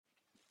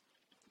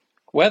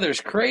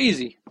Weather's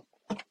crazy.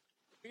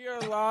 We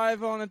are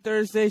live on a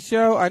Thursday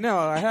show. I know.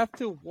 I have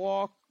to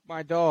walk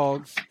my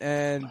dogs,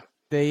 and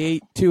they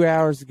ate 2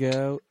 hours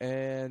ago.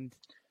 And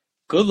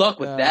good luck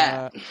with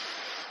that.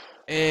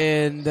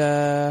 And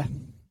they're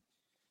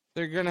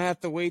gonna have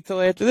to wait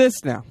till after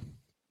this now,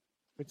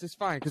 which is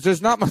fine because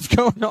there's not much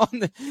going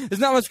on.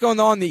 There's not much going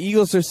on. The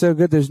Eagles are so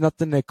good. There's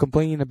nothing to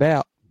complain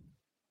about.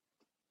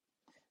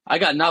 I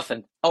got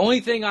nothing.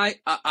 Only thing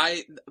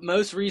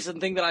most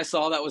recent thing that I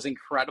saw that was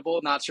incredible.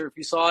 Not sure if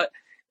you saw it.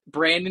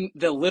 Brandon,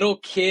 the little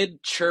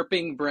kid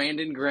chirping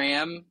Brandon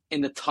Graham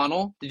in the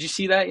tunnel. Did you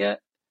see that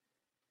yet?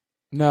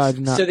 No, I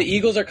did not. So the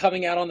Eagles are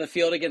coming out on the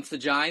field against the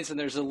Giants, and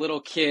there's a little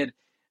kid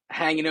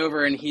hanging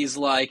over, and he's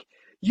like,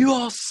 "You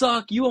all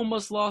suck. You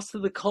almost lost to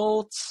the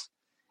Colts."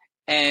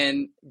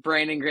 And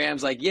Brandon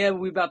Graham's like, "Yeah,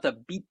 we about to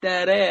beat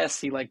that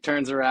ass." He like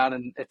turns around,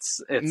 and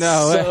it's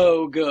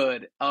so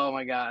good. Oh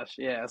my gosh,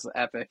 yeah, it's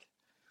epic.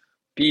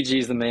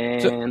 BG's the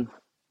man.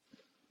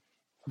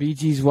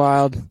 BG's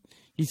wild.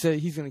 He said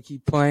he's gonna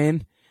keep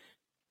playing.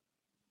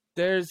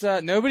 There's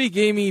nobody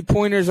gave me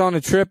pointers on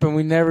a trip, and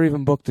we never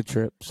even booked a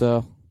trip.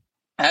 So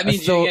that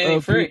means you get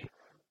anything free.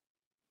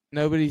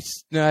 No, I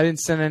didn't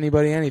send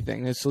anybody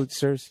anything. This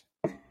serves.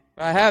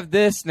 I have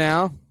this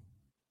now.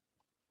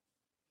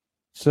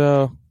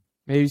 So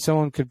maybe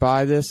someone could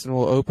buy this and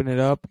we'll open it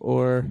up,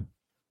 or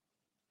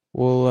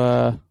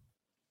we'll,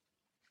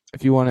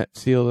 if you want it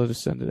sealed, I'll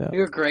just send it out.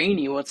 You're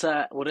grainy. What's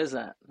that? What is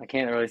that? I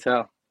can't really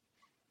tell.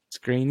 It's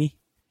grainy.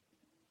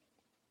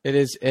 It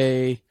is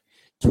a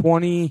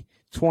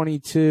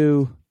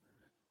 2022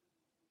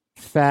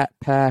 fat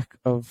pack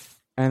of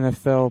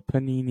NFL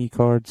Panini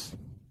cards.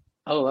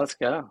 Oh, let's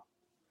go.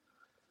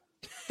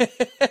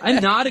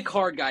 I'm not a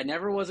card guy.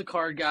 Never was a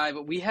card guy,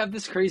 but we have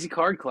this crazy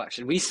card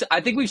collection.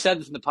 I think we've said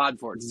this in the pod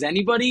before. Does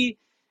anybody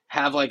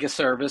have like a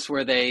service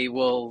where they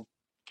will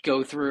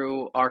go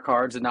through our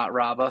cards and not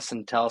rob us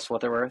and tell us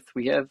what they're worth?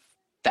 We have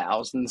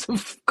thousands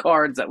of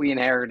cards that we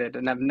inherited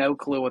and have no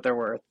clue what they're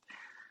worth.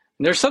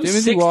 And there's some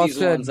Timothy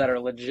 60s ones that are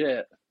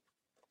legit.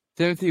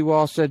 Timothy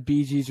Walsh said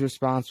BG's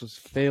response was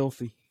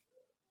filthy.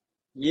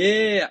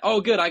 Yeah. Oh,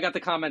 good. I got the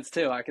comments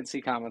too. I can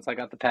see comments. I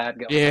got the pad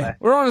going. Yeah, today.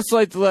 We're on a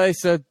slight delay,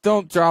 so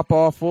don't drop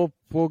off. We'll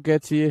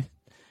get to you.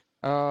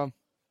 Yeah,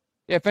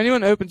 if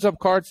anyone opens up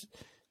cards,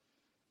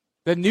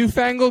 the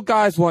newfangled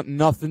guys want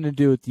nothing to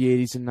do with the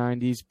 80s and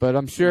 90s, but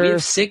I'm sure we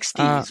have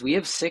 60s. We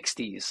have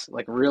 60s,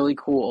 like really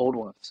cool old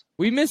ones.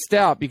 We missed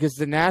out because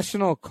the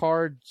National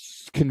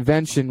Cards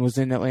Convention was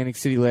in Atlantic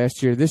City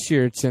last year. This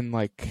year it's in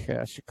like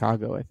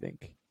Chicago, I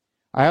think.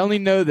 I only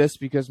know this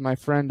because my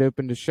friend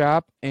opened a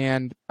shop,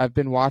 and I've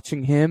been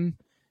watching him,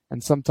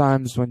 and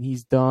sometimes when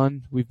he's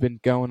done, we've been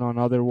going on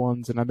other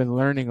ones, and I've been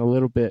learning a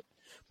little bit.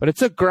 But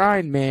it's a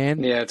grind,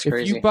 man. Yeah, it's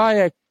crazy. If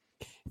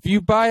you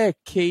buy a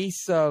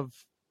case of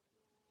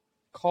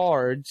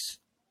cards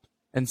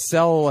and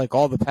sell like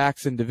all the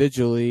packs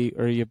individually,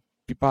 or you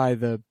buy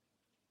the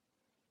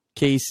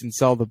case and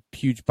sell the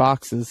huge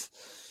boxes,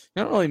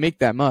 you don't really make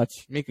that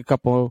much. You make a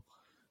couple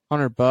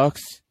 $100.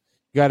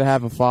 You got to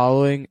have a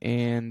following,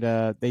 and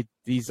all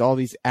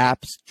these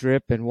apps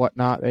drip and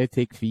whatnot. They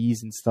take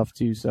fees and stuff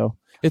too, so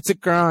it's a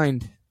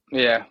grind.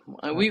 Yeah,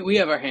 we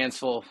have our hands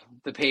full.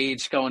 The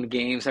page, going to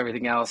games,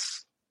 everything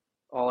else,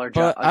 all our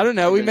jobs. But I don't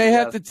know. We may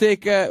have to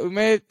take.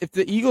 If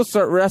the Eagles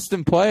start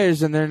resting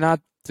players and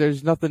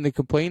there's nothing to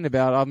complain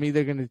about. I'm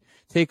either going to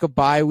take a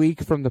bye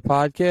week from the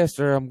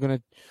podcast, or I'm going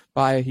to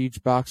buy a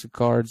huge box of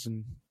cards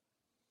and.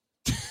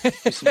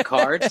 Do some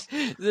cards.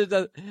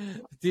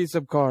 Do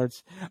some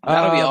cards.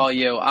 That'll be all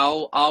you.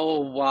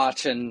 I'll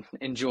watch and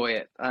enjoy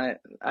it. I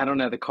don't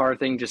know. The card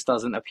thing just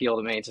doesn't appeal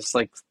to me. It's just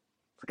like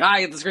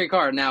I get this great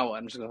card. Now what?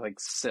 I'm just gonna like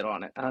sit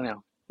on it. I don't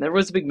know. Never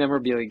was a big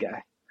memorabilia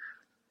guy.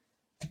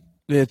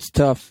 It's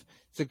tough.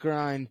 It's a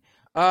grind.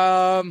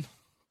 Yeah,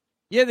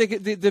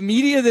 the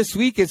media this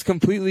week is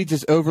completely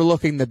just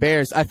overlooking the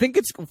Bears. I think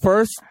it's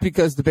first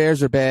because the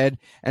Bears are bad,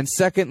 and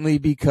secondly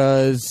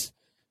because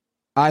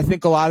I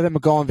think a lot of them are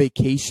going on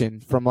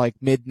vacation from like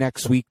mid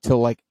next week till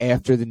like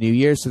after the New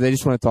Year, so they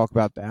just want to talk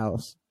about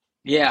Dallas.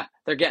 Yeah,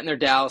 they're getting their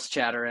Dallas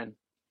chatter in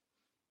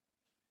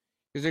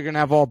because they're going to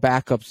have all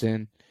backups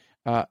in.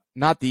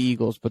 Not the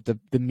Eagles, but the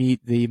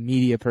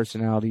media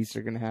personalities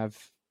are going to have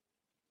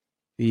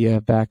the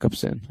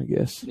backups in, I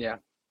guess. Yeah.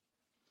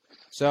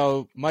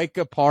 So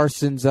Micah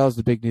Parsons, that was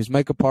the big news.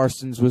 Micah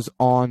Parsons was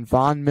on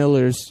Von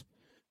Miller's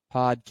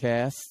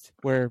podcast,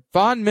 where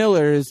Von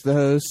Miller is the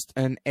host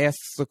and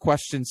asks the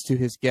questions to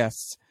his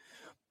guests.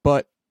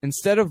 But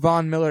instead of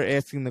Von Miller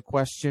asking the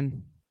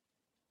question,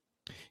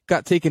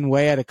 got taken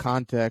way out of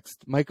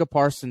context. Micah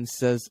Parsons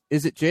says,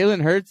 is it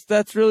Jalen Hurts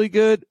that's really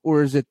good,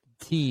 or is it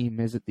the team?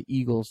 Is it the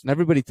Eagles? And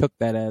everybody took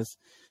that as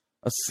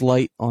a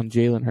slight on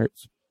Jalen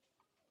Hurts.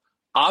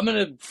 I'm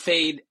going to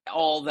fade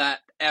all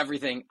that,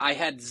 everything. I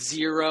had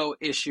zero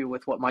issue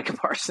with what Micah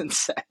Parsons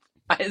said.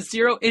 I had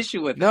zero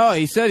issue with it. No,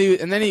 he said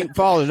and then he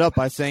followed it up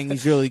by saying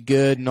he's really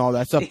good and all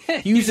that stuff.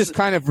 He was just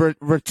kind of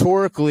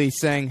rhetorically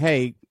saying,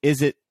 hey,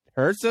 is it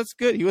Hurts that's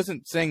good? He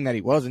wasn't saying that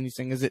he wasn't. He's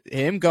saying, is it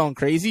him going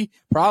crazy?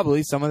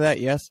 Probably. Some of that,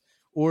 yes.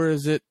 or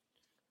is it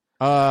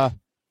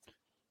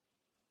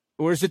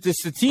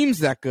just the team's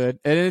that good?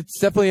 And it's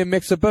definitely a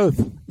mix of both.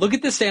 Look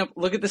at the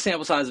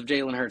sample size of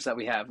Jalen Hurts that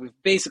we have. We've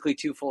basically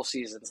 2 full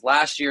seasons,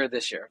 last year,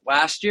 this year.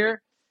 Last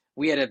year,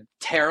 we had a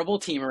terrible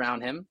team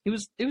around him. He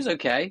was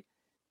okay.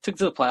 Took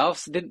to the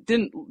playoffs.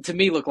 Didn't to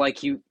me look like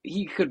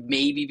he could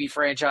maybe be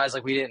franchised,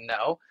 like we didn't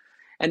know.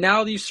 And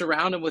now you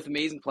surround him with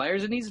amazing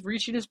players, and he's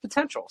reaching his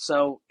potential.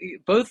 So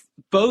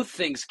both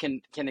things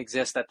can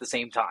exist at the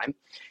same time.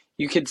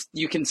 You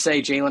can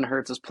say Jalen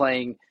Hurts is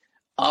playing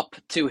up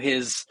to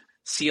his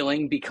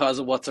ceiling because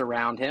of what's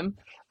around him.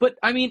 But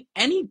I mean,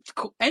 any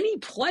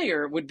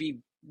player would be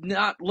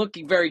not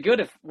looking very good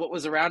if what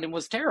was around him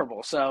was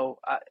terrible. So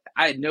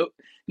I had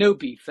no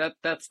beef.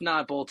 That's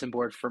not a bulletin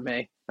board for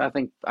me. I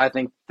think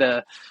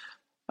the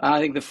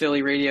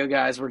Philly radio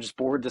guys were just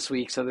bored this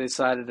week, so they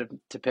decided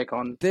to pick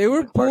on. They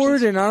were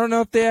bored, and I don't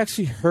know if they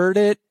actually heard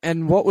it.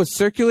 And what was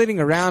circulating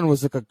around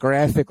was like a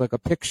graphic, like a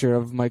picture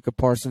of Micah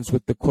Parsons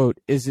with the quote,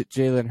 "Is it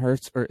Jalen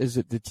Hurts or is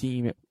it the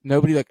team?"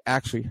 Nobody like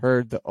actually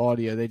heard the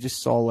audio. They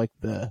just saw like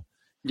the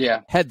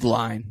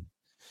headline.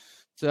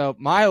 So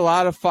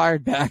Mailata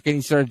fired back, and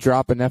he started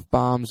dropping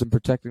F-bombs and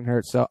protecting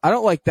Hurts. So I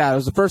don't like that. It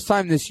was the first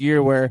time this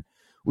year where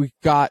we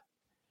got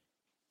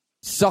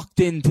sucked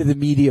into the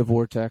media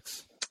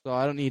vortex. So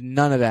I don't need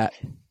none of that.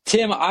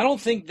 Tim, I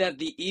don't think that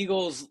the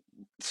Eagles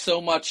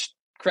so much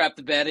crapped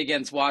the bed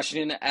against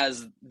Washington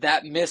as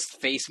that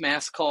missed face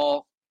mask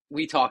call.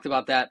 We talked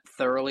about that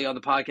thoroughly on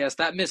the podcast.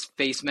 That missed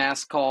face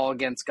mask call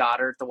against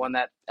Goddard, the one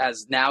that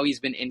as now he's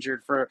been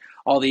injured for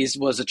all these,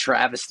 was a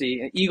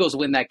travesty. Eagles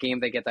win that game,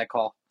 they get that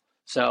call.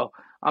 So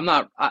I'm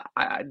not,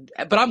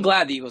 but I'm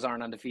glad the Eagles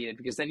aren't undefeated,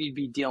 because then you'd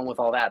be dealing with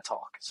all that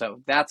talk.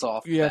 So that's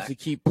off. You have to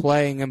keep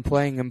playing and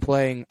playing and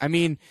playing. I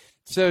mean,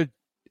 so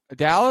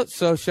Dallas.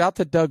 So shout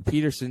to Doug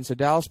Peterson. So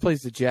Dallas plays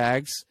the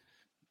Jags.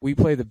 We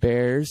play the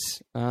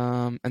Bears,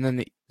 and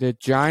then the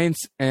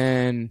Giants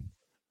and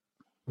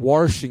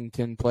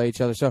Washington play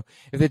each other. So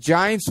if the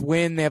Giants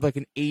win, they have like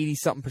an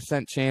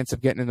 80-something% chance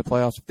of getting in the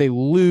playoffs. If they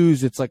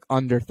lose, it's like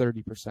under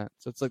 30%.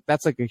 So it's like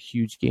that's like a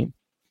huge game.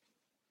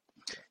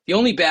 The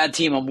only bad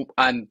team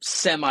I'm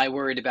semi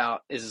worried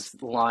about is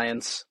the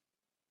Lions.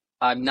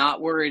 I'm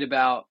not worried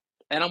about,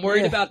 and I'm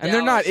worried about Dallas. And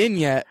they're not in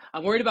yet.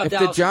 I'm worried about if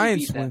Dallas. The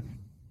Giants win.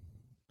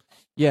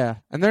 Yeah,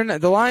 and they're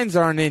not, the Lions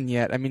aren't in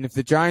yet. I mean, if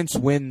the Giants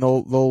win,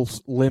 they'll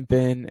limp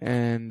in,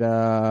 and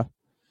that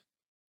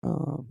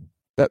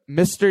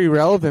Mr.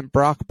 Irrelevant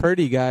Brock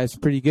Purdy guy is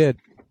pretty good.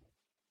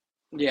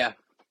 Yeah.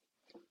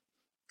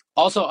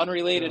 Also,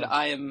 unrelated,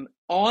 I am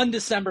on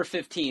December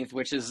 15th,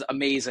 which is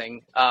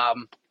amazing.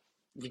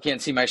 You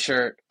can't see my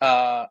shirt.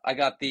 I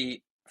got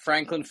the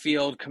Franklin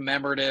Field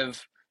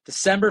commemorative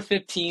December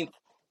 15th,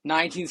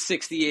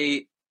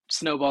 1968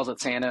 Snowballs at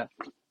Santa,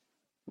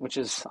 which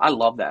is, I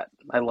love that.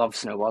 I love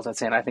Snowballs at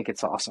Santa. I think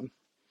it's awesome.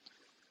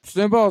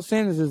 Snowballs at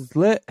Santa is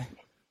lit.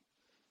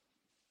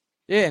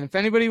 Yeah, and if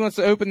anybody wants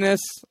to open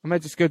this, I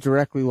might just go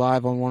directly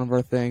live on one of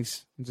our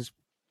things and just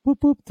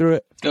whoop whoop through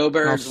it. Go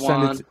Birds,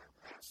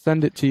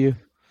 send it to you.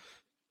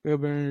 Go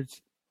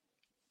Birds.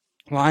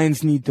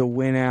 Lions need to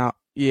win out.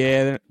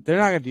 Yeah, they're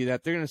not going to do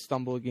that. They're going to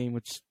stumble a game,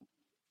 which is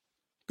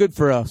good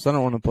for us. I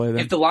don't want to play them.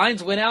 If the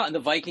Lions win out and the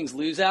Vikings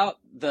lose out,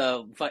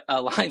 the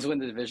Lions win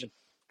the division,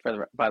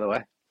 by the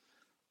way.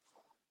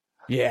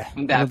 Yeah,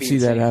 I don't see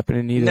that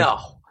happening either.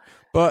 No.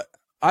 But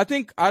I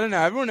don't know,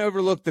 everyone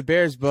overlooked the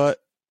Bears, but,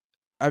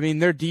 I mean,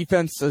 their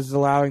defense is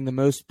allowing the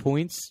most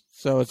points.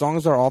 So as long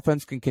as our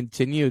offense can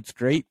continue, it's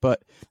great.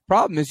 But the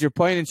problem is you're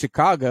playing in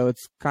Chicago.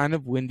 It's kind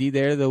of windy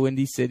there, the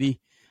Windy City.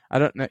 I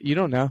don't know. You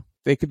don't know.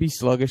 They could be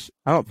sluggish.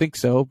 I don't think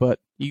so, but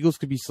Eagles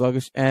could be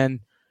sluggish.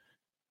 And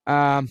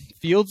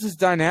Fields is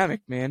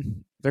dynamic,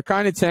 man. They're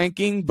kind of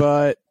tanking,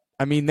 but,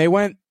 I mean, they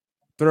went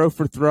throw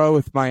for throw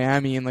with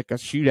Miami in like a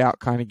shootout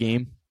kind of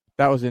game.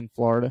 That was in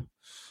Florida.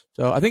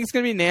 So I think it's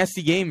going to be a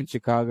nasty game in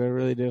Chicago. I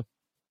really do.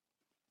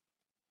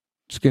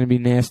 It's going to be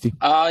nasty.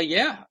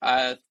 Yeah.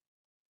 And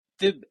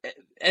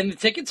the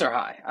tickets are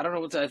high. I don't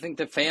know I think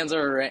the fans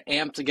are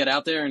amped to get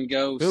out there and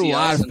go There's see a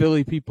lot of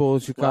Philly people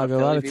in Chicago.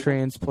 A lot of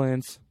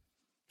transplants.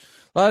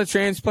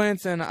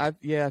 And I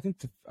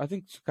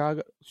think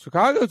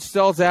Chicago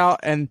sells out,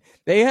 and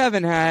they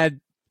haven't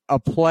had a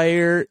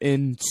player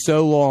in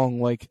so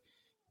long. Like,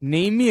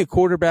 name me a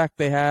quarterback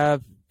they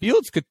have.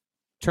 Fields could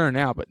turn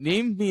out, but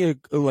name me a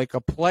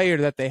player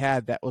that they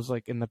had that was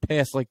like in the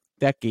past like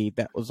decade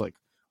that was like,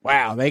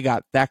 wow, they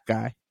got that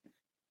guy.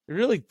 They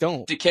really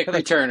don't. The kick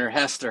returner,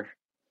 Hester.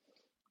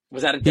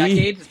 Was that a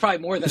decade? It's probably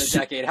more than a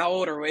decade. How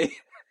old are we?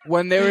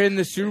 When they were in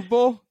the Super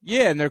Bowl?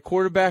 Yeah, and their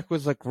quarterback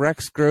was like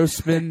Rex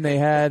Grossman. They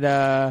had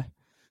they're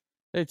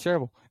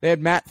terrible. They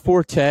had Matt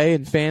Forte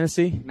in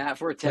fantasy. Matt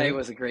Forte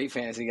was a great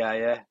fantasy guy,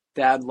 yeah.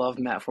 Dad loved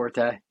Matt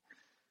Forte.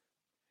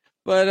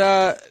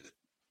 But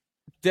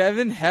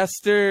Devin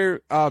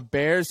Hester,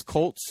 Bears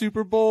Colts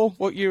Super Bowl.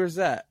 What year was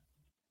that?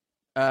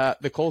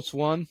 The Colts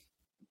won.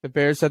 The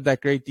Bears had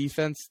that great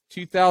defense.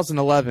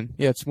 2011.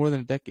 Yeah, it's more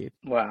than a decade.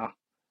 Wow.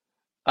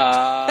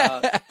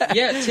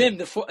 Yeah, Tim,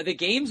 the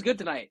game's good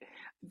tonight.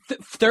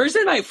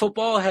 Thursday night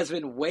football has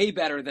been way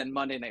better than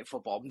Monday night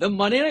football. The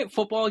Monday night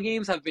football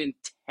games have been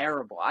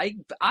terrible. I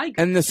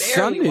And the barely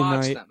Sunday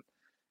watch night, them.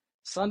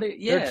 Sunday,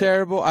 they're yeah,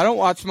 terrible. I don't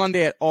watch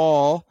Monday at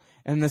all.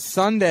 And the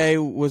Sunday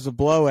was a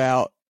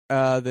blowout.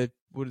 The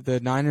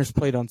Niners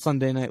played on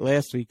Sunday night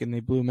last week, and they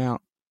blew them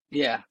out.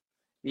 yeah,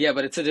 yeah.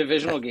 But it's a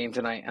divisional game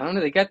tonight. I don't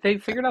know. They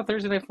figured out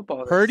Thursday night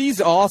football. Purdy's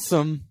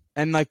awesome.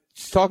 And, like,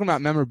 just talking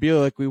about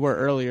memorabilia like we were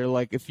earlier,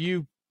 like, if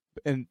you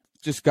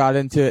just got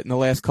into it in the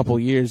last couple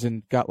of years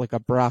and got, like, a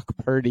Brock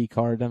Purdy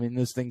card, I mean,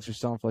 those things are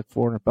selling for, like,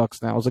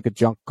 $400 now. It was like a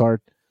junk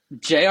card.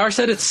 JR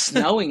said it's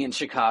snowing in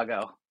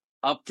Chicago.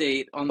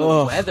 Update on the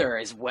weather.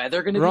 Is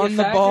weather going to be a factor?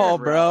 Run the ball,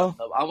 bro.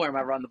 I'm wearing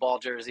my run the ball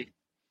jersey.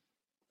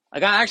 I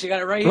actually got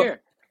it right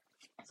here.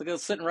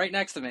 It's sitting right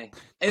next to me.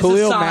 It's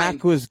Khalil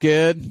Mack was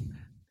good.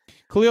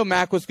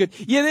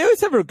 Yeah, they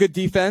always have a good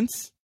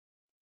defense.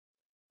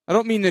 I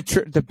don't mean the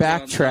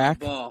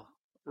backtrack.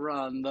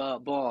 Run the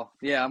ball.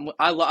 Yeah,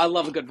 I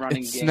love a good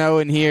running it's game.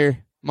 Snowing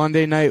here.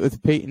 Monday night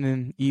with Peyton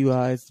and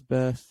Eli is the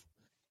best.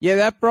 Yeah,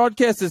 that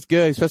broadcast is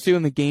good, especially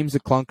when the game's a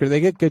clunker. They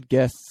get good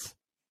guests.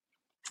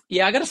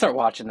 Yeah, I got to start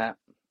watching that.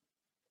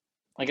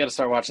 I got to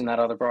start watching that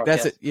other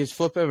broadcast. That's it. You just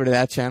flip over to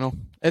that channel.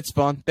 It's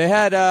fun. They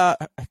had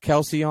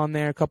Kelsey on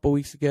there a couple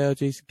weeks ago,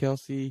 Jason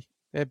Kelsey.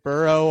 They had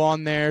Burrow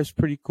on there. It's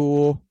pretty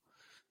cool.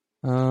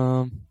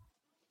 That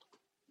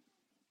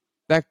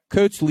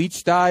Coach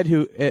Leach died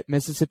who at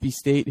Mississippi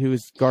State, who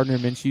was Gardner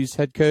Minshew's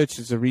head coach,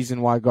 is the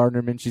reason why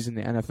Gardner Minshew's in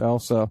the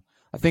NFL. So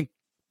I think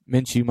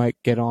Minshew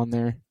might get on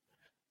there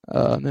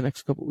in the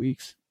next couple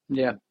weeks.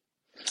 Yeah.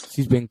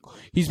 He's been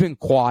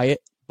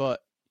quiet,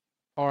 but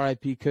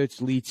R.I.P.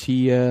 Coach Leach,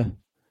 he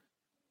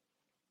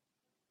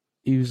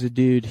was a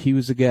dude. He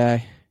was a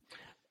guy.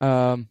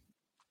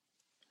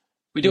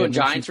 We doing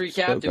Giants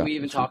recap? Did we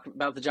even talk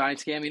about the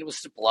Giants game? I mean, it was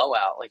just a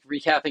blowout. Like,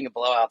 recapping a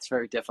blowout's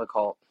very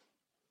difficult.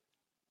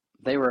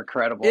 They were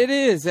incredible. It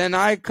is, and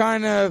I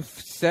kind of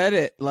said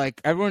it.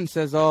 Like, everyone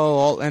says,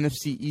 all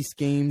NFC East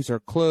games are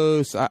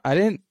close. I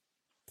didn't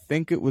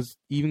think it was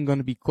even going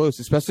to be close,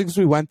 especially because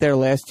we went there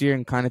last year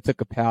and kind of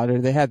took a powder.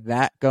 They had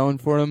that going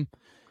for them.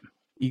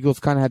 Eagles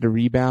kind of had to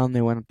rebound.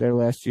 They went up there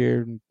last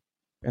year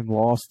and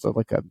lost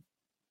like a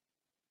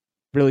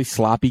really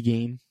sloppy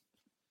game.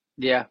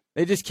 Yeah.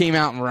 They just came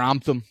out and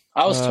romped them.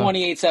 I was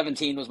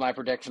 28-17 was my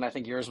prediction. I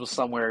think yours was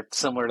somewhere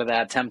similar to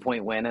that,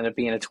 10-point win, and it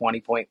being a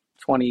 21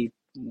 point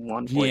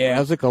Yeah, win. it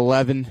was like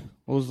 11.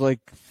 It was like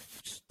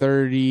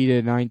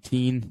 30-19.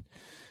 And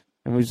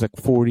it was like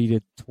 40-20.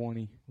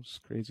 It was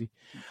crazy.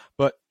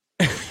 But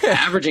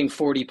averaging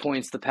 40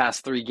 points the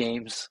past 3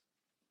 games.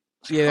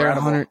 Yeah,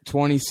 they're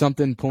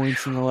 120-something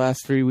points in the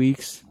last 3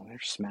 weeks. They're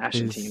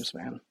smashing teams,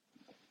 man.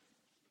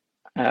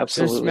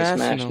 Absolutely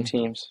smashing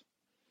teams.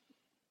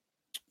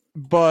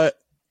 But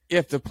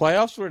if the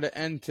playoffs were to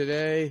end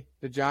today,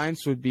 the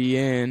Giants would be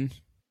in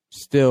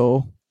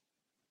still.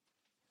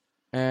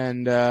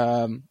 And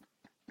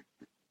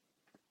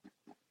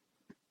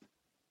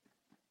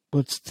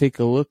let's take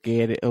a look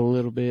at it a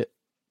little bit.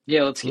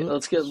 Yeah,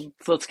 let's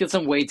get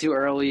some way too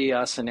early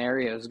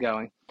scenarios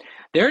going.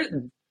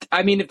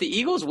 I mean, if the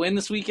Eagles win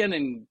this weekend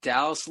and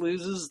Dallas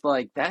loses,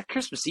 like that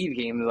Christmas Eve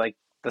game, like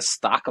the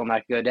stock on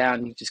that could go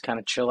down. You just kind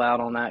of chill out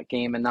on that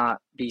game and not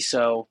be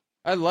so.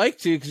 I'd like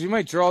to because we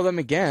might draw them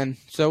again.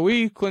 So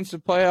we clinched the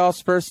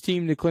playoffs, first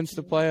team to clinch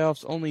the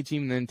playoffs, only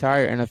team in the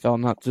entire NFL,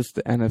 not just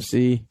the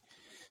NFC.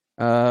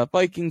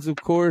 Vikings, of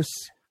course.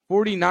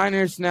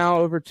 49ers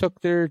now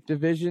overtook their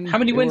division. How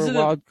many wins do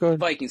the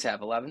Vikings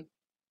have? 11?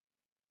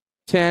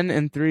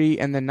 10-3,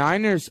 and the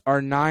Niners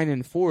are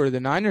 9-4. The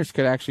Niners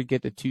could actually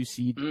get the 2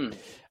 seed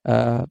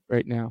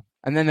right now.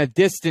 And then a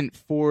distant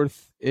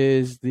 4th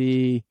is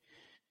the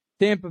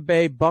Tampa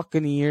Bay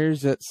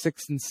Buccaneers at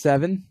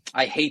 6-7.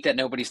 I hate that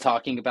nobody's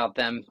talking about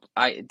them.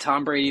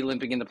 Tom Brady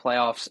limping in the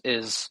playoffs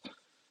is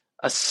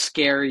a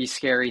scary,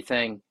 scary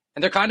thing.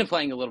 And they're kind of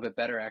playing a little bit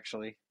better,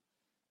 actually.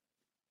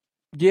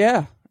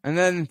 Yeah. And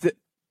then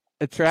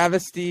a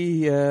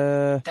travesty.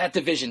 That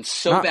division's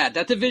so bad.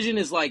 That division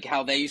is like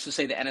how they used to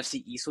say the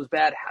NFC East was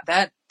bad.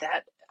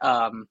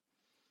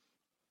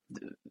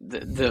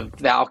 The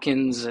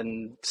Falcons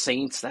and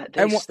Saints.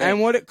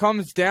 And what it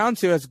comes down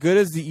to, as good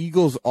as the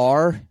Eagles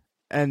are,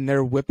 and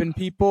they're whipping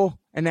people,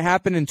 and it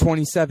happened in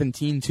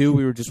 2017 too.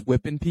 We were just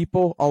whipping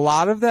people. A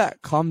lot of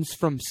that comes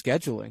from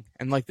scheduling,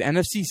 and like the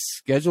NFC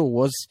schedule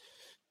was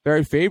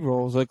very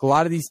favorable. It was like a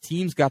lot of these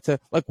teams got to,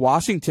 like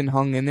Washington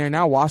hung in there.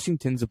 Now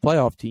Washington's a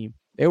playoff team.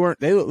 They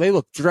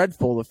looked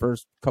dreadful the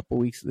first couple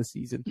weeks of the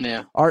season.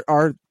 Yeah,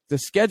 the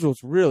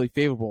schedule's really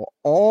favorable.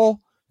 All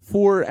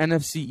 4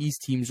 NFC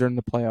East teams are in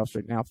the playoffs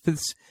right now.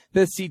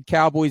 Fifth seed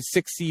Cowboys,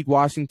 6th seed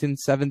Washington,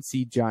 7th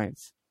seed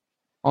Giants.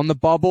 On the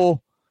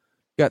bubble,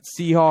 got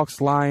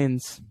Seahawks,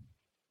 Lions.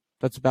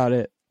 That's about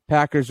it.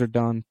 Packers are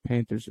done.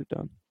 Panthers are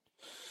done.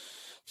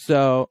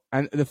 So,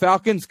 and the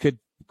Falcons could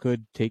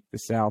take the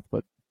South,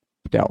 but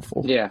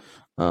doubtful. Yeah.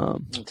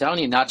 I'm telling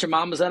you, not your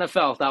mama's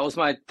NFL. That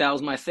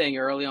was my thing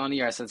early on in the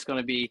year. I said there's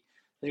going to be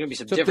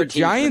some different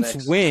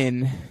teams.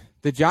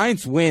 The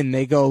Giants win.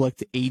 They go like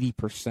to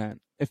 80%.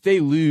 if they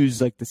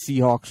lose, like the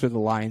Seahawks or the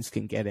Lions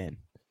can get in.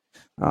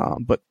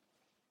 But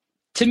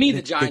to me,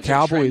 the Giants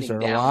Cowboys are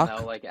trending are a down, lock.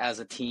 though. Like, as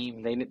a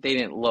team, they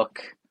haven't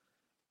looked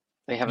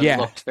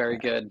very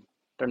good.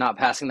 They're not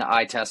passing the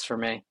eye test for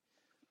me.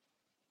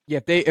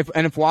 Yeah,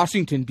 if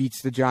Washington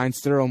beats the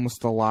Giants, they're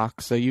almost a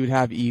lock. So you would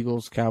have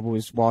Eagles,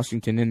 Cowboys,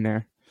 Washington in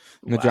there,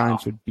 and the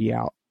Giants would be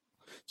out.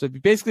 So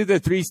basically, the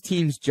three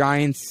teams: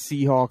 Giants,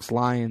 Seahawks,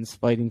 Lions,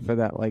 fighting for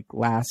that like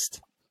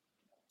last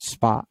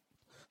spot.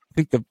 I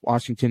think the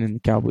Washington and the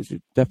Cowboys are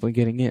definitely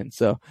getting in.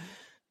 So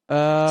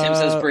Tim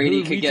says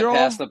Brady could get draw?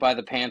 passed up by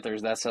the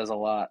Panthers. That says a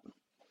lot.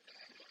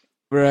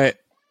 Right.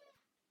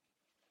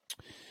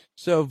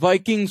 So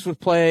Vikings would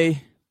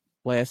play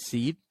last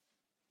seed.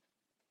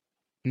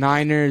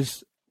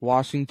 Niners,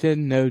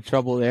 Washington, no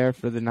trouble there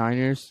for the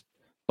Niners.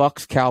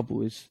 Bucks,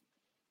 Cowboys.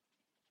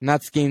 And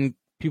that's the game.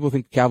 People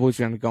think the Cowboys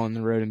are going to go on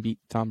the road and beat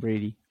Tom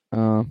Brady. I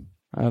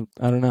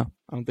don't know.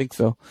 I don't think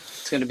so.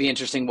 It's going to be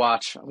interesting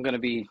watch. I'm going to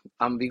be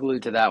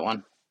glued to that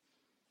one.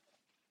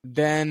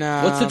 Then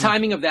what's the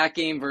timing of that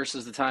game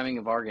versus the timing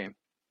of our game?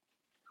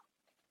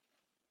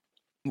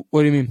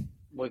 What do you mean?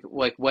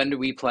 Like when do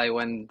we play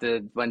when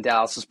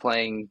Dallas is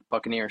playing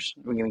Buccaneers?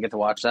 Are we going to get to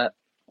watch that,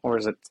 or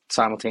is it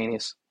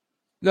simultaneous?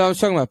 No, I was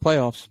talking about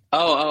playoffs.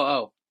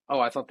 Oh!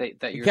 I thought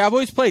that you.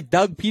 Cowboys played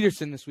Doug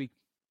Peterson this week.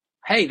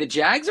 Hey, the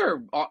Jags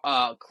are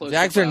close.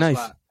 Jags to are nice.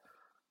 Spot.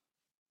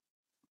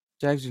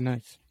 Jags are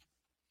nice.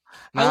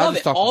 I love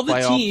it. All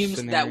the teams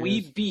scenarios that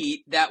we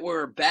beat that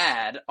were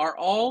bad are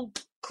all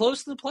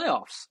close to the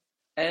playoffs,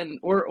 and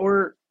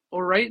or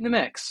right in the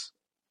mix.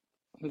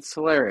 It's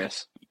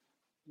hilarious.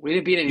 We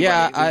didn't beat anybody.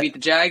 Yeah, we beat the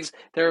Jags.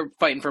 They're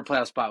fighting for a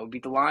playoff spot. We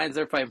beat the Lions.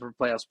 They're fighting for a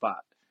playoff spot.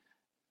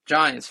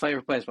 Giants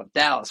fighting for a playoff spot.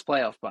 Dallas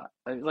playoff spot.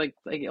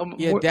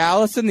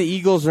 Dallas and the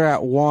Eagles are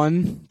at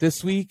 1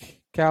 this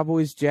week.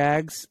 Cowboys,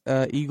 Jags,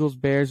 Eagles,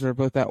 Bears are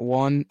both at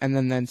 1, and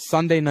then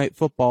Sunday Night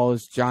Football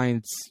is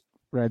Giants,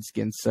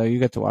 Redskins. So you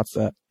get to watch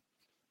that.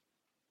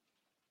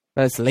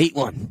 That's a late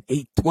one,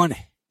 8:20.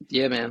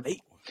 Yeah, man.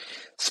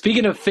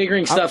 Speaking of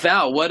figuring stuff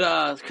out, what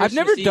I've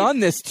never done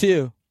this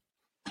too.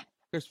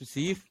 Christmas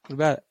Eve. What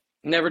about it?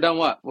 Never done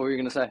what? What were you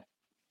gonna say?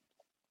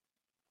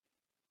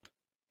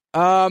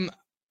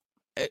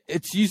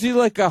 It's usually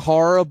like a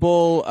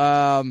horrible.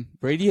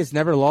 Brady has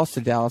never lost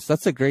to Dallas.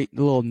 That's a great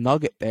little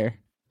nugget there.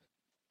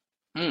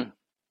 Is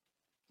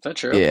that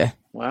true? Yeah.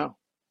 Wow.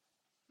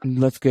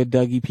 Let's go,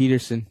 Dougie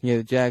Peterson. Yeah,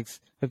 the Jags.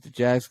 If the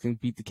Jags can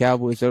beat the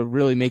Cowboys, it'll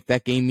really make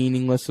that game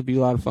meaningless. It'll be a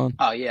lot of fun.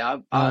 Oh yeah,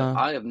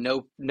 I have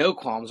no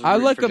qualms. I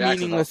like a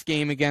meaningless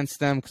game against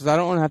them because I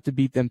don't want to have to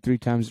beat them 3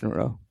 times in a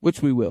row,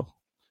 which we will.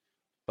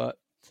 But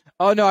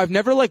oh no, I've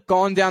never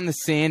gone down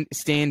the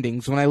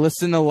standings. When I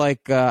listen to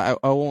I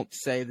won't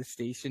say the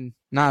station,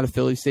 not a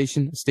Philly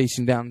station, a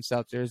station down in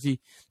South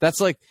Jersey.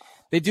 That's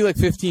they do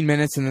 15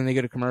 minutes and then they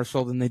go to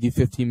commercial. Then they do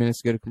 15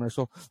 minutes to go to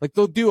commercial.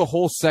 They'll do a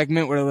whole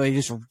segment where they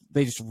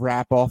just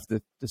wrap off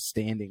the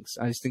standings.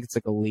 I just think it's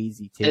a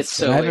lazy take. It's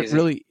so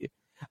lazy.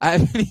 I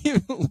haven't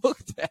even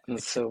looked at it.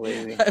 It's so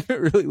lazy. I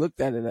haven't really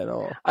looked at it at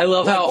all. I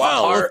love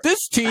how if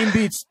this team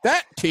beats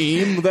that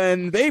team,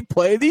 then they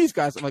play these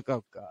guys. I'm like,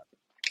 oh god.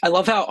 I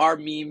love how our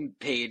meme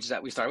page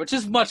that we started, which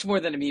is much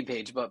more than a meme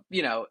page, but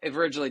it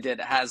originally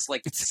did, has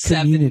it's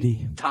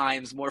 7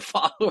 times more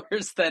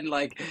followers than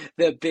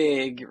the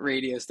big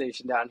radio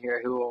station down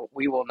here who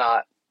we will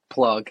not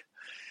plug.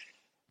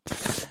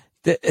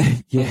 Yeah,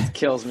 it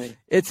kills me.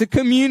 It's a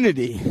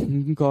community.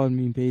 You can call it a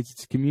meme page.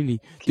 It's a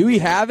community. Do we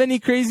have any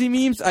crazy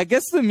memes? I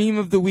guess the meme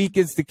of the week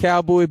is the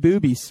cowboy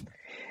boobies.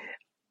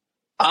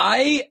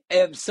 I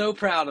am so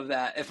proud of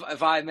that,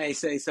 if I may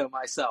say so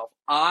myself.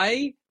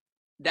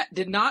 That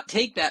did not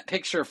take that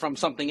picture from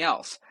something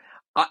else.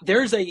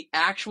 There's a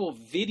actual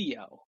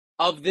video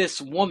of this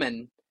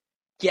woman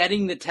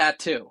getting the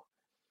tattoo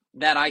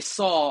that I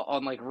saw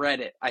on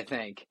Reddit, I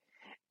think.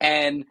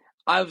 And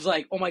I was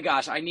like, oh my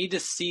gosh, I need to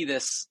see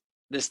this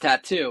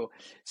tattoo.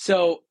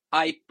 So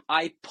I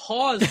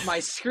paused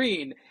my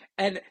screen,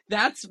 and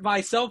that's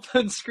my cell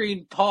phone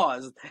screen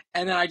paused.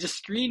 And then I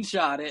just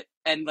screenshot it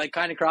and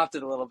kind of cropped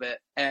it a little bit.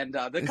 And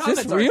the is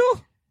comments this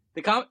real?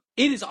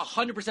 It is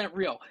 100%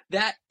 real.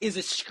 That is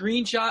a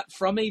screenshot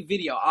from a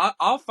video.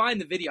 I'll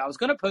find the video. I was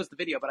going to post the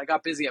video, but I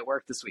got busy at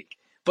work this week.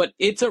 But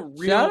it's a real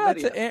video. Shout out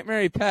to Aunt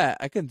Mary Pat.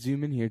 I can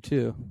zoom in here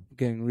too. I'm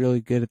getting really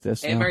good at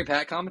this. Aunt Mary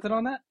Pat commented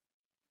on that?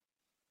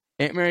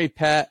 Aunt Mary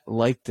Pat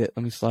liked it.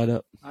 Let me slide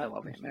up. I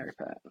love Aunt Mary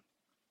Pat.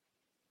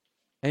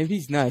 And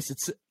he's nice.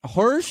 It's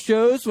her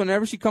shows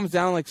whenever she comes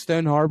down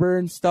Stone Harbor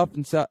and stuff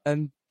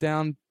and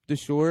down the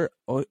shore.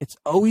 It's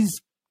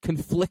always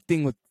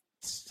conflicting with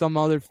some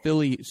other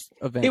Philly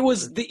event. It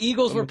was the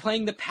Eagles were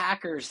playing the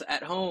Packers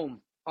at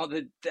home on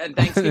the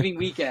Thanksgiving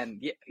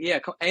weekend. Yeah,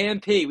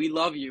 AMP, we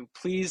love you.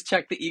 Please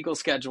check the Eagles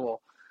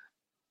schedule.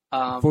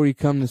 Before you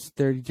come to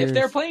 30 If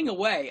they're playing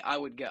away, I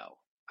would go.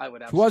 I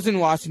would absolutely. It was in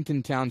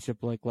Washington Township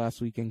last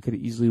weekend. Could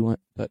have easily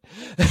went, but.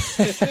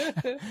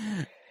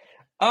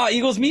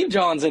 Eagles meme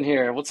John's in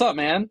here. What's up,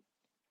 man?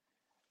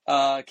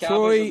 Cowboys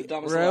Troy are the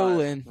dumbest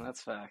Rowland. alive.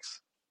 That's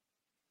facts.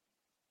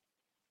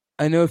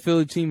 I know a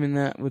Philly team in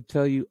that would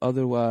tell you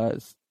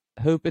otherwise.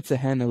 Hope it's a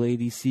henna,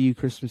 lady. See you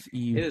Christmas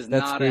Eve. It is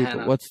That's not great. a henna.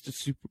 But what's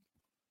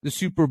the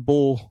Super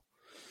Bowl?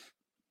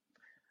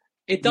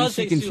 It does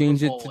say can Super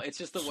change Bowl. It It's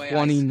just the way I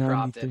 2093.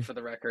 cropped it for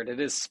the record. It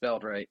is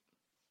spelled right.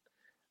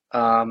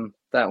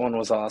 That one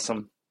was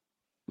awesome.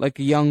 Like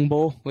a young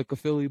bull, like a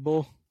Philly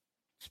bull,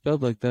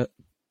 spelled like that.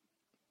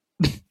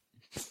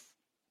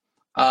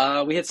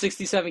 We hit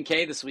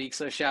 67K this week,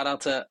 so shout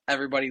out to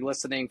everybody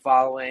listening,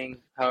 following,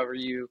 however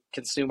you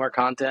consume our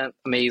content.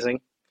 Amazing.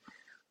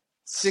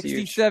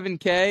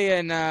 67K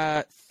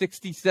and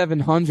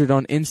 6,700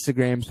 on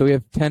Instagram, so we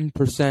have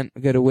 10%.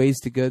 We got a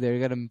ways to go there. We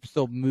got to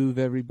still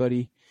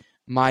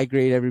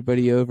migrate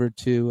everybody over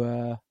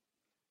to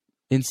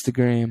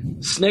Instagram.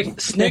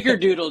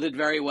 Snickerdoodle did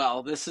very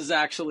well. This is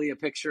actually a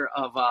picture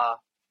of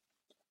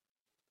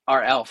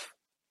our elf.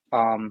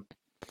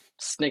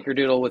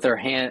 Snickerdoodle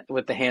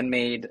with the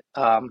handmade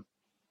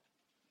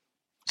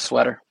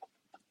sweater.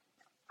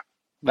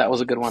 That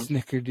was a good one.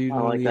 Snickerdoodle.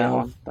 I like that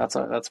one.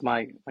 That's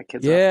my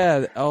kid's. Yeah,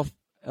 the elf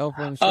on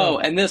the shelf. Oh,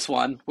 and this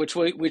one, which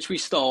we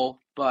stole,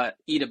 but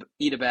eat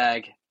a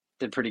bag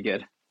did pretty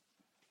good.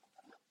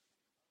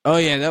 Oh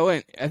yeah, that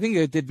went. I think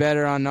it did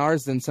better on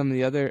ours than some of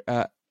the other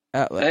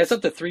outlets. It's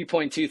up to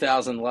 3.2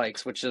 thousand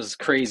likes, which is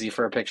crazy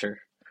for a picture.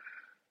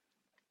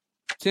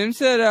 Tim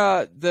said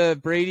the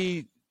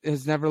Brady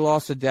has never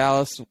lost to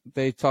Dallas.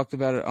 They talked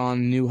about it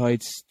on New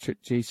Heights.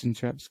 Jason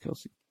Travis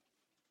Kelce.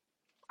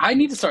 I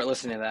need to start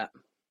listening to that.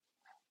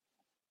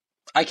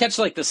 I catch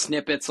like the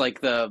snippets,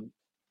 like the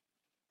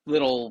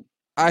little.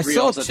 I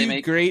saw that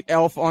two great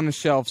elf on the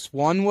shelves.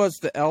 One was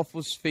the elf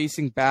was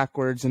facing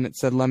backwards and it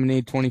said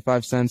lemonade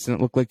 25 cents and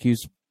it looked like he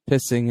was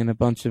pissing in a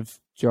bunch of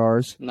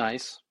jars.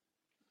 Nice.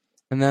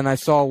 And then I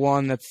saw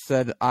one that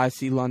said I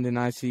see London,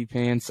 I see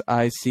pants,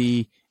 I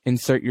see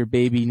insert your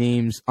baby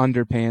names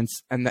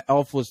underpants, and the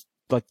elf was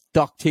like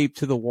duct taped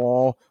to the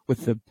wall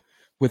with the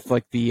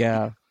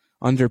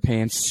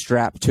underpants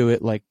strapped to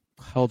it, like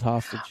held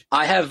hostage.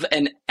 I have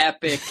an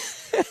epic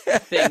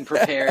thing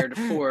prepared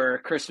for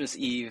Christmas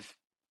Eve,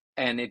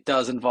 and it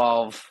does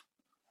involve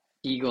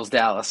Eagles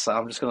Dallas, so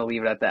I'm just going to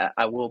leave it at that.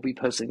 I will be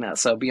posting that,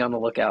 so be on the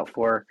lookout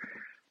for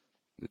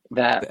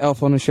that. The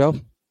elf on the shelf?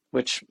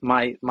 Which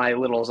my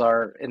littles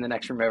are in the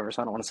next room over,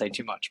 so I don't want to say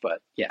too much, but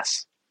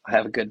yes, I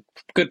have a good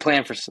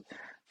plan for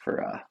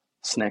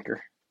Snicker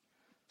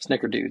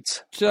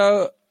dudes.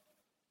 So,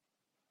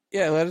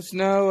 yeah, let us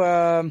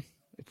know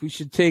if we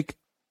should take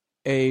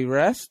a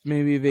rest,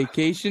 maybe a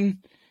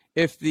vacation.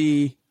 If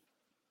the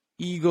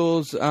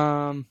Eagles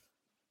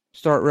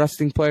start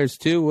resting players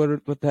too,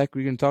 what the heck are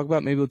we going to talk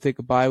about? Maybe we'll take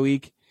a bye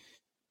week.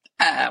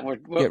 Get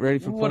ready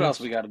for what playoffs. else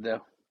we got to do?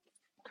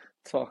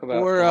 Talk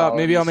about, or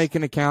maybe I'll make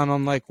an account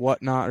on like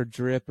Whatnot or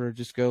Drip, or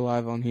just go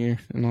live on here,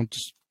 and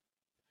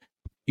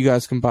you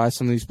guys can buy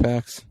some of these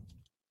packs.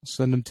 I'll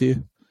send them to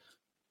you.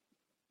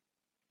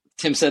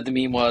 Tim said the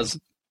meme was ...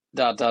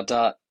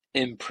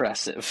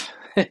 impressive.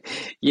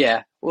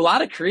 Yeah, well, a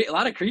lot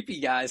of creepy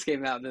guys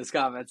came out in those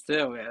comments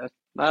too, man.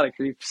 A lot of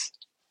creeps.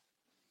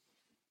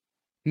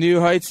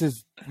 New Heights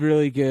is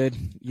really good.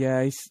 Yeah,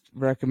 I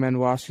recommend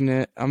watching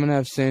it. I'm gonna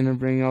have Santa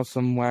bring out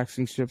some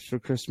waxing strips for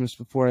Christmas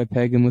before I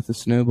peg him with a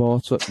snowball.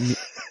 That's what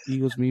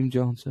Eagles Meme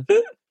John said.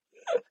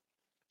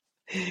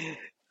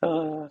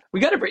 We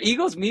got to bring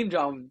Eagles Meme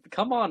John.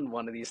 Come on,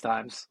 one of these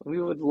times.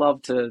 We would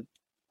love to.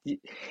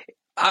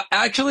 I'm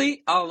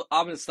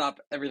gonna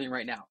stop everything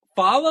right now.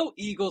 Follow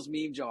Eagles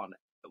Meme John.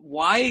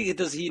 Why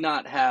does he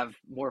not have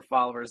more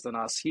followers than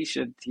us? He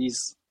should.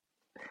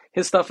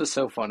 His stuff is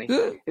so funny.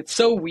 It's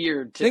so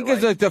weird. I think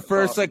it's like the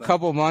first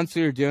couple months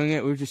we were doing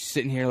it, we were just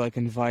sitting here like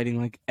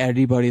inviting like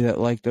everybody that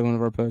liked one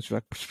of our posts.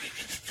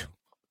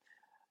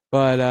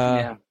 But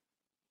yeah,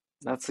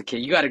 that's the key.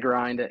 You got to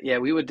grind it. Yeah,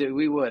 we would.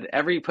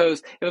 Every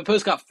post. If a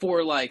post got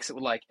 4 likes, it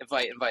would like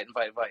invite.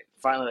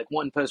 Finally, like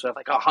one post would have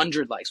like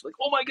 100 likes. We're like,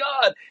 oh my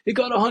god, it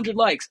got 100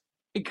 likes.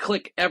 You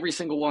click every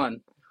single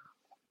one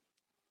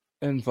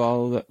and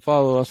follow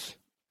us.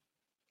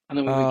 And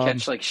then we would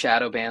catch like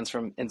shadow bans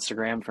from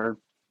Instagram for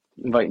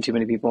inviting too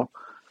many people.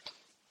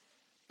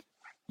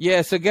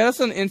 Yeah, so get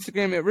us on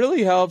Instagram. It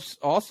really helps.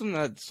 Awesome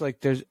that's like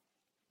there's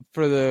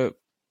for the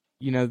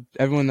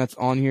everyone that's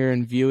on here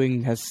and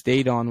viewing has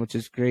stayed on, which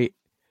is great.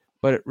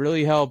 But it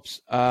really helps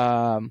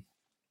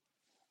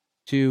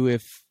too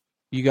if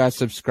you guys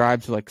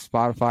subscribe to like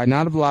Spotify.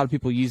 Not a lot of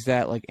people use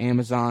that, like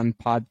Amazon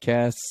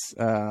Podcasts,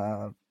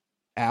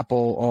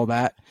 Apple, all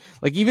that.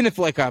 Like even if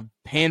like a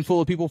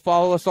handful of people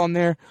follow us on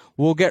there,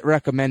 we'll get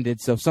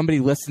recommended. So if somebody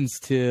listens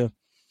to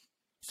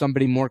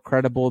somebody more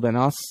credible than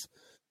us,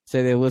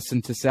 say they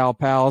listen to Sal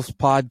Powell's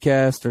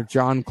podcast or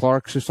John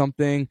Clark's or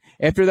something,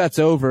 after that's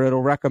over,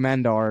 it'll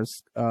recommend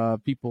ours,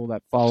 people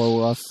that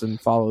follow us and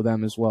follow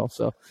them as well.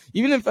 So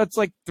even if that's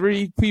like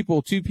 3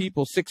 people, 2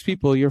 people, 6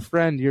 people, your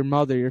friend, your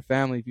mother, your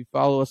family, if you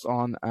follow us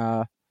on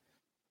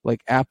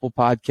like Apple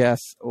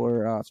Podcasts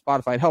or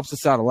Spotify, it helps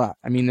us out a lot.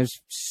 I mean, there's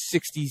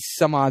 60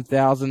 some odd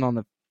thousand on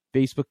the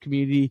Facebook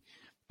community,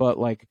 but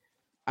like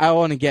I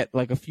want to get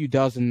like a few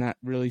dozen that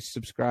really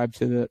subscribe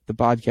to the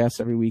podcast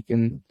every week,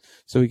 and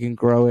so we can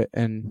grow it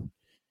and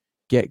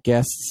get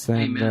guests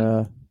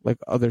and like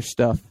other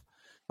stuff,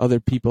 other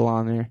people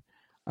on there.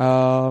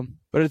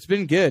 But it's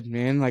been good,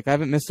 man. Like I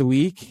haven't missed a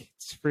week.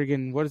 It's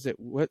friggin' what is it?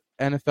 What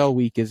NFL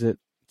week is it?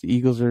 The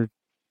Eagles are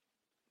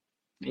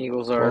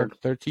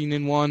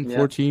 13-1, Yep.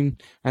 14,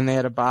 and they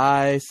had a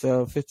bye,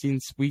 so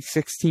 15 week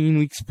 16,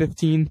 weeks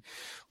 15,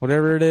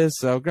 whatever it is.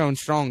 So going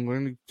strong. We're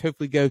gonna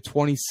hopefully go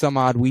 20 some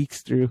odd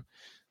weeks through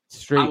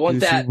straight. I want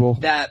to the Super Bowl.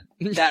 that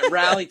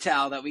rally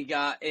towel that we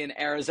got in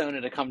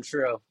Arizona to come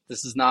true.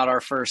 This is not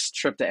our first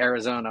trip to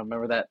Arizona.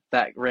 Remember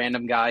that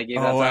random guy gave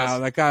that to us?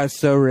 That guy is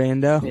so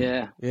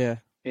rando. Yeah.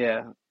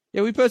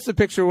 We posted a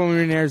picture when we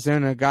were in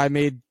Arizona. A guy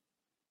made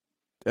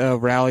a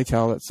rally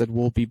towel that said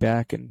 "We'll be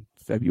back in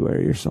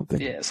February" or something.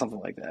 Yeah, something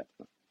like that.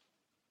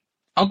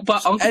 Uncle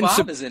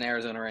Bob is in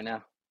Arizona right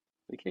now,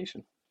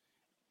 vacation.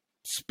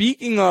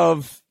 Speaking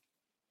of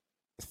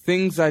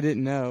things I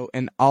didn't know,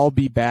 and I'll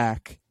be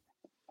back.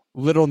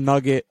 Little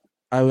nugget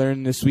I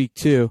learned this week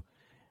too.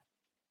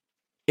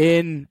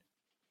 In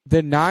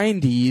the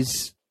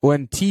 90s,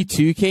 when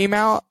T2 came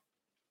out,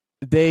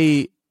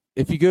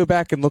 if you go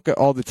back and look at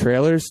all the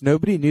trailers,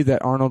 nobody knew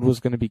that Arnold was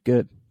going to be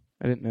good.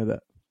 I didn't know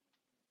that.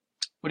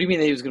 What do you mean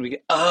that he was going to be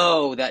good?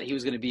 Oh, that he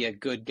was going to be a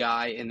good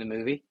guy in the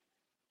movie?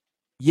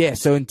 Yeah,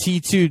 so in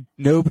T2,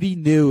 nobody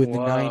knew in the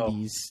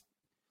 90s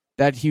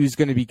that he was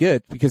going to be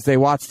good because they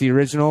watched the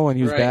original and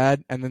he was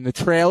bad. And then the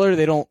trailer,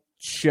 they don't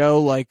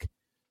show like,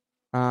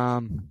 they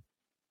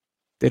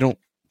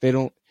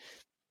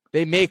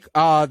make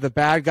the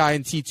bad guy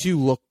in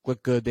T2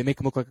 look good. They make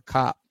him look like a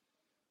cop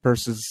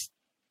versus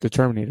the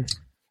Terminator.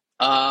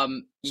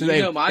 So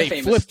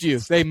they flipped you.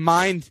 They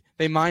mind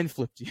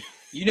flipped you.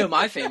 You know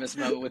my famous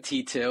moment with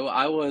T2.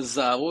 I was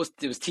it was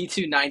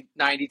T2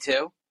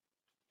 92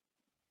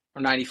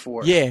 or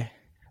 94? Yeah.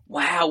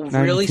 Wow, 92.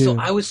 really? So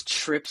I was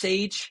Tripp's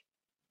age?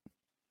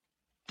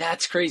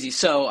 That's crazy.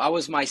 So I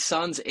was my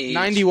son's age.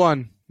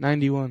 91.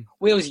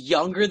 Wait, I was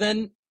younger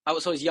than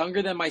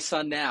my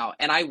son now,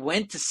 and I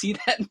went to see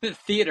that in the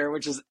theater,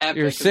 which is epic.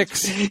 You're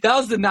 6. That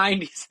was the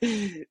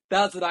 90s.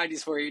 That was the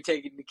 90s where you're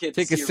taking the kids.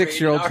 Take a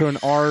 6-year-old to an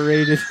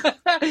R-rated.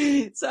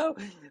 So,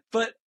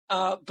 but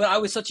I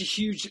was such a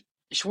huge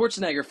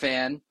Schwarzenegger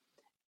fan,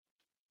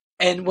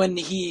 and when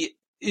I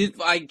guess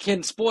I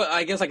can spoil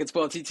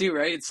T2,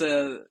 right? It's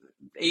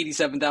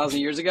 87,000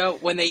 years ago.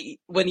 When he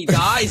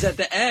dies at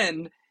the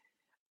end,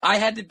 I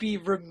had to be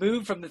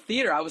removed from the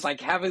theater. I was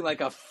like having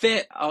like a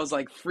fit. I was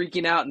like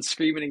freaking out and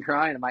screaming and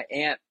crying. And my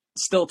aunt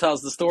still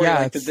tells the story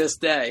to this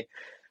day.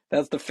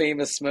 That's the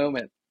famous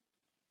moment.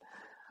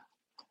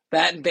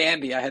 That and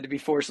Bambi, I had to be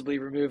forcibly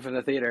removed from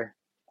the theater.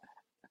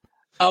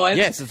 Oh, and,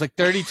 yes, it's like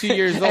 32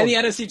 years old. And the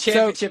NFC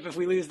Championship if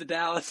we lose to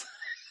Dallas.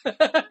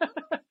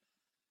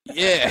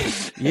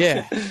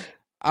 Yeah.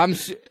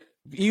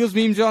 Eagles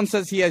Meme John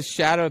says he has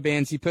shadow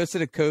bands. He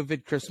posted a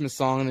COVID Christmas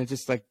song and it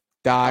just like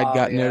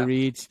died, no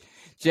reads.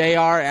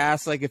 JR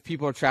asked like if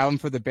people are traveling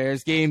for the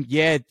Bears game.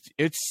 Yeah,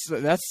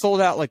 that's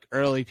sold out like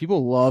early.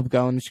 People love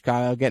going to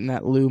Chicago, getting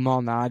that Lou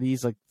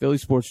Malnati's. Like Philly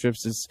Sports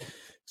Trips is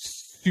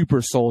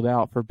super sold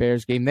out for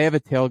Bears game. They have a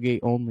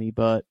tailgate only,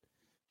 but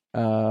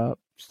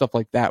stuff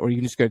like that where you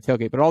can just go to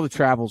tailgate. But all the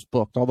travel's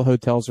booked, all the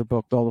hotels are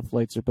booked, all the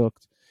flights are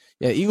booked.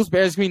 Yeah, Eagles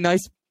Bears gonna be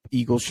nice.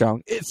 Eagles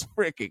showing. It's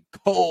freaking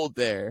cold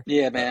there.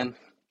 Yeah, man.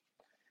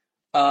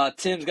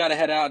 Tim's got to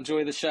head out.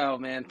 Enjoy the show,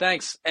 man.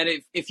 Thanks. And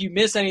if you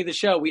miss any of the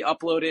show, we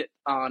upload it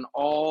on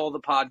all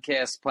the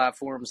podcast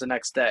platforms the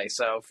next day.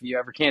 So if you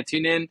ever can't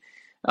tune in,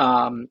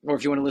 or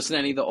if you want to listen to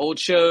any of the old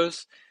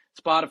shows,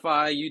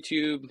 Spotify,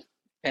 YouTube,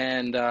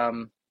 and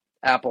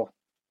Apple.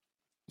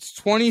 It's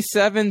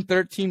 27,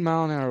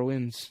 13-mile-an-hour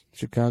winds,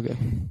 Chicago.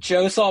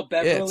 Joe saw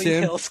Beverly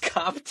Hills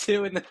Cop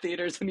 2 in the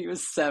theaters when he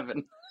was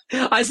 7.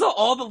 I saw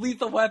all the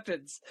Lethal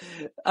Weapons.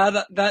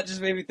 That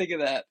just made me think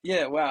of that.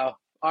 Yeah, wow.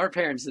 Our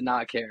parents did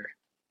not care.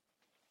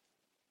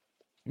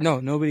 No,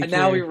 nobody cared. And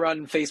now we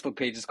run Facebook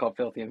pages called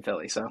Philthy and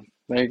Philly. So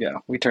there you go.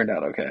 We turned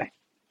out okay.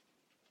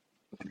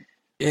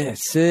 Yeah,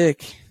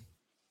 sick.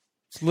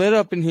 It's lit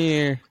up in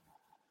here.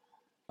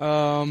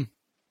 So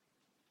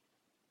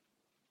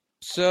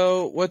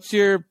what's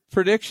your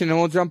prediction? And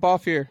we'll jump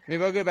off here.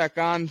 Maybe I'll go back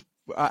on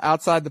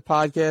outside the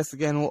podcast.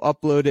 Again, we'll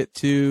upload it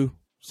to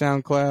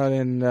SoundCloud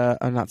and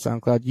not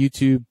SoundCloud,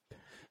 YouTube.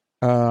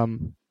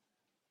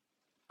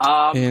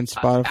 And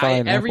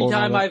Spotify. Every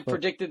time I've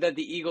predicted that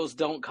the Eagles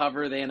don't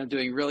cover, they end up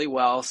doing really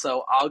well.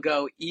 So I'll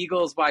go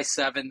Eagles by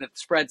 7. The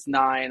spread's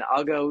 9.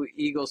 I'll go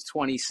Eagles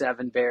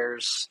 27,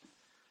 Bears.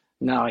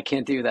 No, I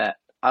can't do that.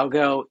 I'll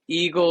go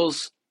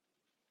Eagles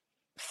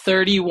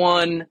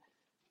 31,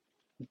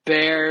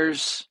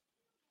 Bears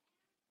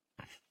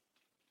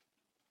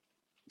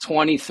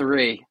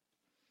 23.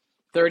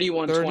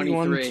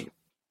 31-23.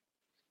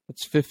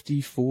 That's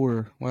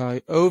 54.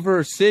 Wow.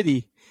 Over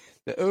City.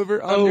 The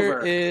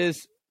over-under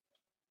is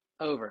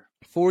over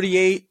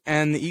 48,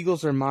 and the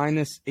Eagles are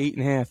minus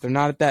 8.5. They're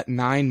not at that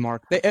 9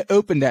 mark. They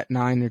opened at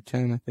 9 or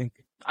 10, I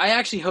think. I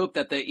actually hope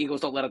that the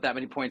Eagles don't let up that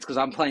many points because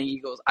I'm playing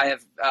Eagles. I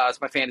have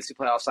it's my fantasy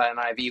playoff side, and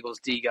I have Eagles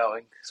D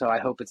going. So I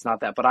hope it's not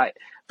that.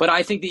 But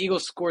I think the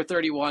Eagles score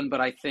 31.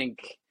 But I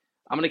think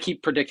I'm going to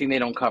keep predicting they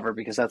don't cover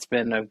because that's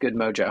been a good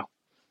mojo.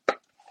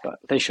 But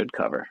they should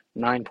cover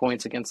 9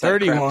 points against that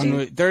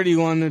 31.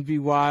 31 would be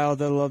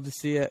wild. I'd love to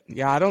see it.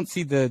 Yeah, I don't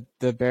see the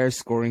Bears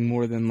scoring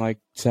more than like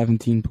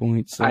 17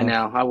 points. So I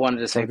know. I wanted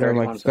to say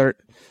 31. Like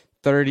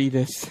 30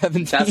 to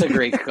 17. That's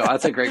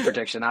a great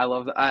prediction. I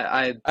love that.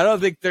 I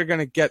don't think they're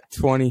gonna get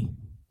 20.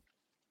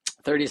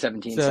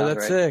 30-17. So that's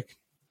right. sick.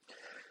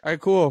 All right,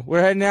 cool.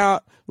 We're heading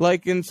out.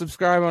 Like and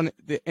subscribe on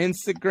the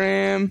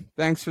Instagram.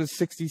 Thanks for the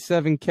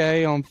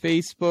 67K on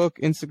Facebook.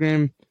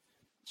 Instagram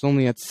is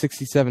only at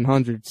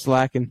 6,700,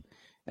 slacking.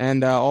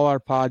 And all our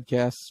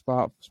podcasts,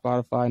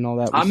 Spotify, and all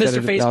that. I'm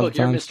Mr. Facebook.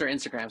 You're Mr.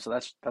 Instagram, so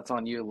that's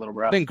on you, little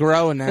bro. I've been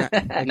growing that.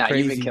 Like nah,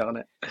 crazy. You've been killing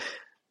it.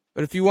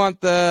 But if you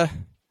want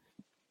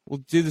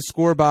we'll do the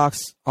score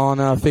box on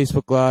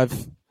Facebook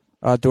Live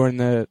during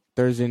the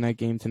Thursday night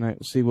game tonight.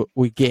 We'll see what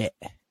we get.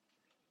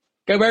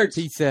 Go Birds.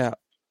 Peace out.